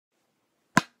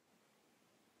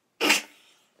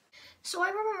So I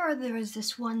remember there was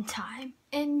this one time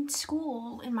in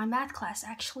school, in my math class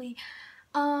actually,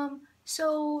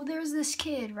 so there's this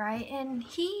kid, right, and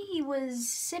he was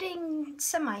sitting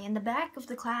in the back of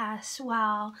the class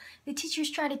while the teachers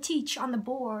try to teach on the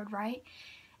board, right,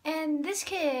 and this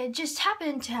kid just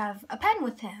happened to have a pen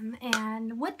with him,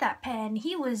 and with that pen,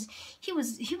 he was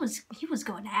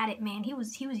going at it, man. He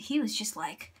was just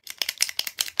like,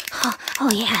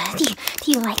 oh yeah,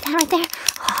 do you like that right there?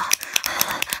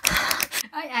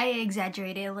 I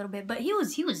exaggerated a little bit, but he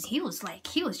was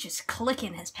just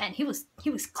clicking his pen. He was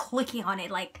clicking on it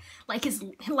like his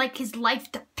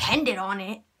life depended on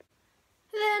it.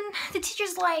 Then the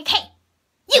teacher's like, "Hey,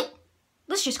 you!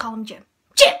 Let's just call him Jim.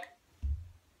 Jim!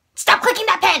 Stop clicking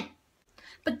that pen!"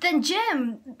 But then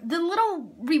Jim, the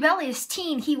little rebellious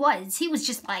teen he was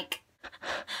just like,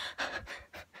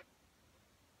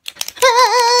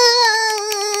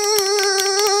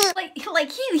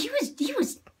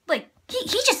 he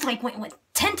just like went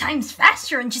 10 times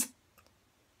faster and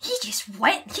he just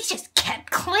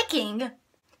kept clicking.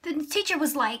 Then the teacher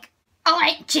was like, "All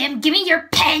right, Jim, give me your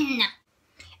pen."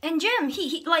 And Jim,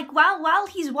 he like while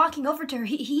he's walking over to her,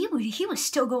 he was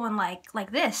still going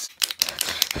like this.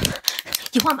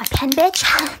 You want my pen, bitch?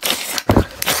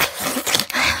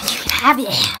 You can have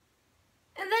it.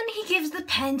 And then he gives the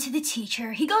pen to the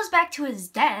teacher. He goes back to his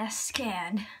desk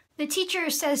and the teacher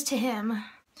says to him,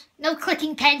 "No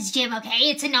clicking pens, Jim, okay?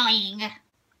 It's annoying."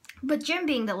 But Jim,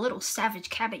 being the little savage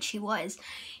cabbage he was,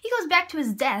 he goes back to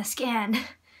his desk and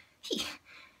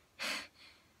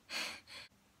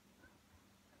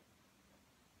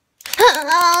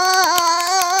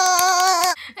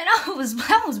and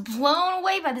I was blown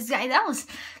away by this guy. That was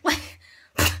like,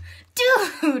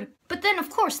 dude. But then, of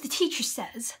course, the teacher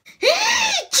says,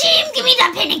 "Jim, give me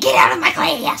that pen and get out of my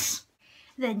class."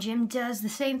 Then Jim does the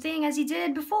same thing as he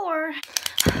did before.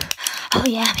 "Oh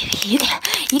yeah, baby,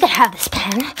 you gotta have this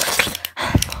pen."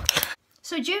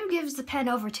 So Jim gives the pen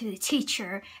over to the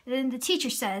teacher, and then the teacher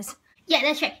says, "Yeah,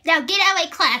 that's right. Now get out of my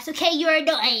class, okay? You're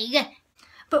annoying."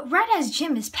 But right as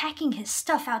Jim is packing his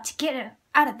stuff out to get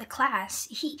out of the class,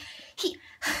 he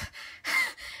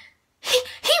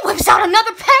whips out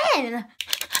another pen.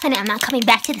 "And I'm not coming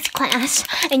back to this class,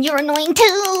 and you're annoying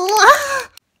too."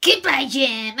 "Goodbye,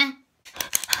 Jim."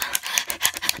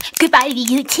 "Goodbye to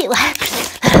you too.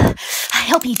 I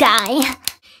hope you die."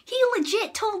 He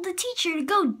legit told the teacher to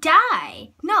go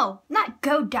die. No, not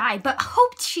go die, but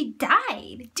hoped she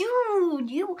died. Dude,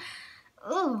 you...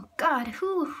 Oh, God,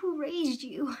 who raised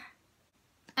you?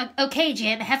 Okay,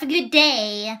 Jim, have a good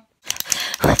day.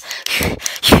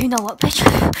 You know what, bitch?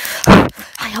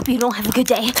 I hope you don't have a good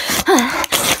day.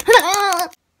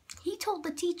 He told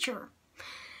the teacher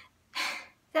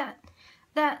that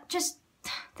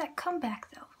comeback,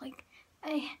 though. Like,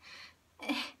 I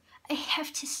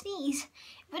have to sneeze,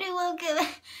 but it won't go.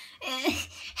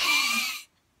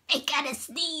 I gotta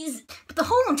sneeze. But the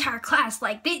whole entire class,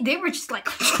 like, they were just like...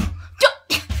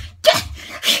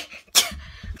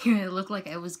 It looked like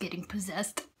I was getting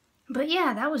possessed. But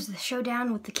yeah, that was the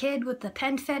showdown with the kid with the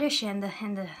pen fetish and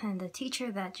the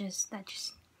teacher that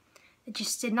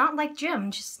just did not like Jim.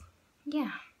 Just,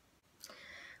 yeah.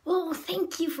 Well,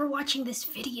 thank you for watching this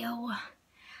video.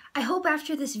 I hope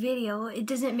after this video, it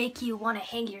doesn't make you want to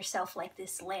hang yourself like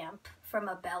this lamp from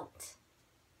a belt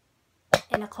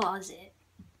in a closet.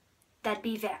 That'd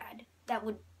be bad. That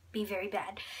would be very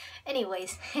bad.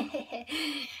 Anyways,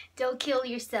 don't kill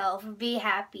yourself. Be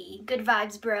happy. Good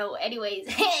vibes, bro. Anyways,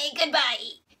 hey,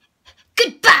 goodbye.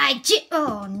 Goodbye,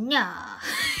 Oh, no.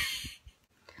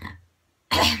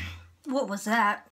 What was that?